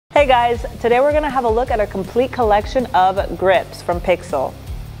Hey guys, today we're going to have a look at a complete collection of grips from Picsil.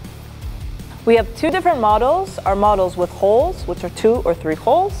 We have two different models, our models with holes, which are 2 or 3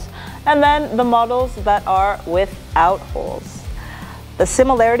 holes, and then the models that are without holes. The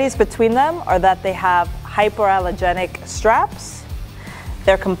similarities between them are that they have hypoallergenic straps,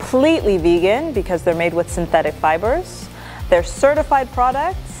 they're completely vegan because they're made with synthetic fibers, they're certified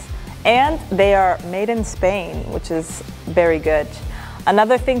products, and they are made in Spain, which is very good.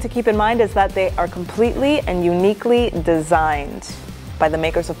 Another thing to keep in mind is that they are completely and uniquely designed by the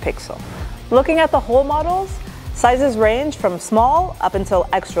makers of Picsil. Looking at the whole models, sizes range from small up until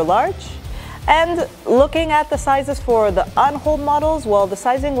extra large. And looking at the sizes for the unholed models, well, the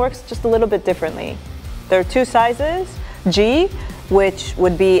sizing works just a little bit differently. There are 2 sizes, G, which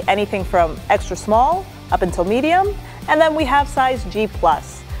would be anything from extra small up until medium, and then we have size G+,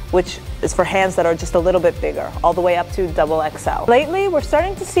 which is for hands that are just a little bit bigger, all the way up to XXL. Lately, we're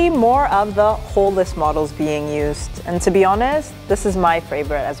starting to see more of the holeless models being used, and to be honest, this is my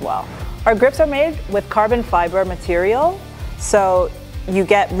favorite as well. Our grips are made with carbon fiber material, so you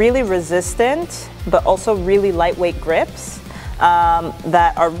get really resistant, but also really lightweight grips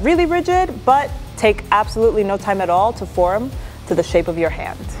that are really rigid, but take absolutely no time at all to form to the shape of your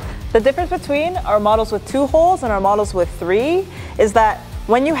hand. The difference between our models with 2 holes and our models with 3 is that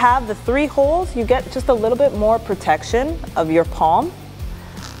when you have the 3 holes, you get just a little bit more protection of your palm,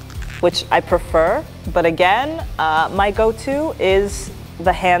 which I prefer. But again, my go-to is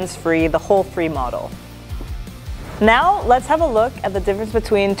the hands-free, the hole-free model. Now, let's have a look at the difference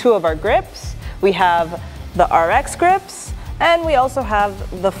between 2 of our grips. We have the RX grips, and we also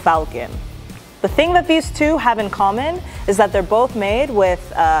have the Falcon. The thing that these 2 have in common is that they're both made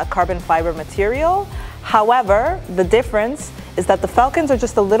with carbon fiber material. However, the difference is that the Falcons are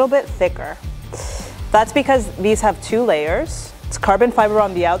just a little bit thicker. That's because these have 2 layers. It's carbon fiber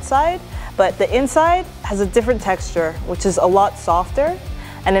on the outside, but the inside has a different texture, which is a lot softer,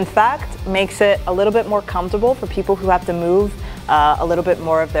 and in fact makes it a little bit more comfortable for people who have to move a little bit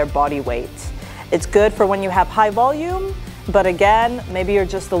more of their body weight. It's good for when you have high volume, but again, maybe you're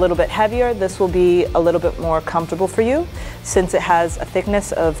just a little bit heavier. This will be a little bit more comfortable for you since it has a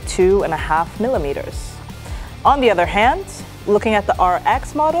thickness of 2.5 millimeters. On the other hand, looking at the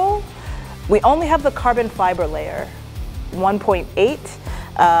RX model, we only have the carbon fiber layer.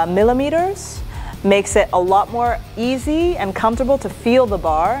 1.8 millimeters makes it a lot more easy and comfortable to feel the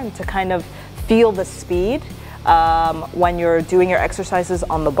bar and to kind of feel the speed when you're doing your exercises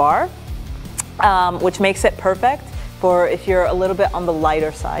on the bar, which makes it perfect for if you're a little bit on the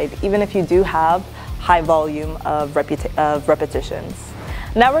lighter side, even if you do have high volume of repetitions.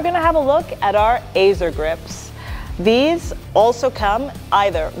 Now we're gonna have a look at our Azer grips. These also come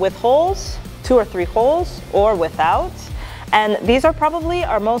either with holes, 2 or 3 holes, or without. And these are probably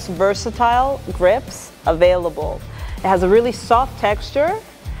our most versatile grips available. It has a really soft texture.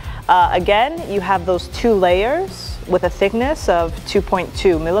 Again, you have those 2 layers with a thickness of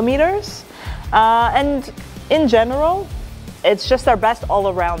 2.2 millimeters. And in general, it's just our best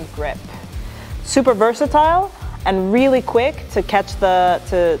all-around grip. Super versatile and really quick to catch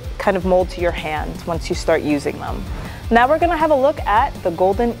to kind of mold to your hand once you start using them. Now we're gonna have a look at the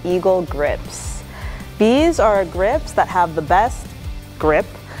Golden Eagle grips. These are grips that have the best grip,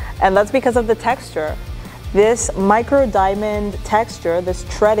 and that's because of the texture. This micro diamond texture, this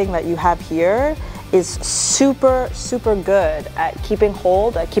treading that you have here, is super, super good at keeping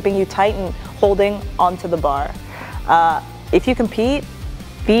hold, at keeping you tight and holding onto the bar. If you compete,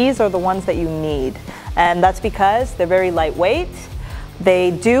 these are the ones that you need. And that's because they're very lightweight.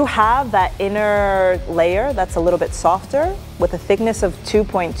 They do have that inner layer that's a little bit softer with a thickness of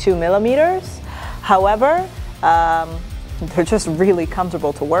 2.2 millimeters. However, they're just really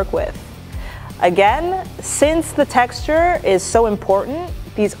comfortable to work with. Again, since the texture is so important,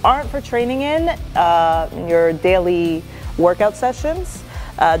 these aren't for training in your daily workout sessions,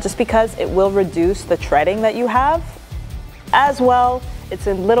 just because it will reduce the treading that you have. As well, it's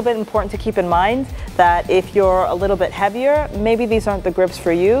a little bit important to keep in mind that if you're a little bit heavier, maybe these aren't the grips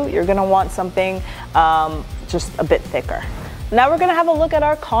for you. You're gonna want something just a bit thicker. Now we're gonna have a look at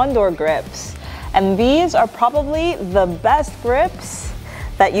our Condor grips. And these are probably the best grips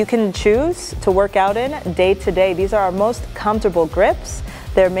that you can choose to work out in day to day. These are our most comfortable grips.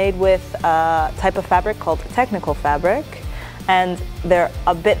 They're made with a type of fabric called technical fabric, and they're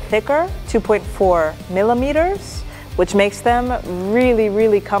a bit thicker, 2.4 millimeters, which makes them really,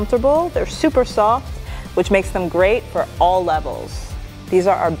 really comfortable. They're super soft, which makes them great for all levels. These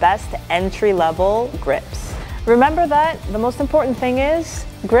are our best entry-level grips. Remember that the most important thing is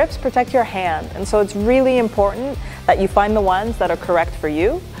grips protect your hand, and so it's really important that you find the ones that are correct for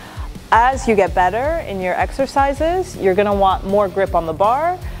you. As you get better in your exercises, you're gonna want more grip on the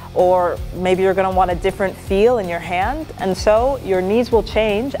bar, or maybe you're gonna want a different feel in your hand, and so your needs will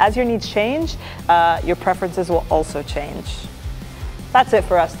change. As your needs change, your preferences will also change. That's it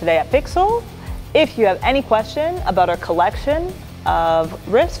for us today at Picsil. If you have any question about our collection of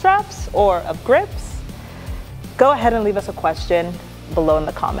wrist straps or of grips, go ahead and leave us a question below in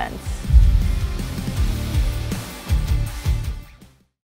the comments.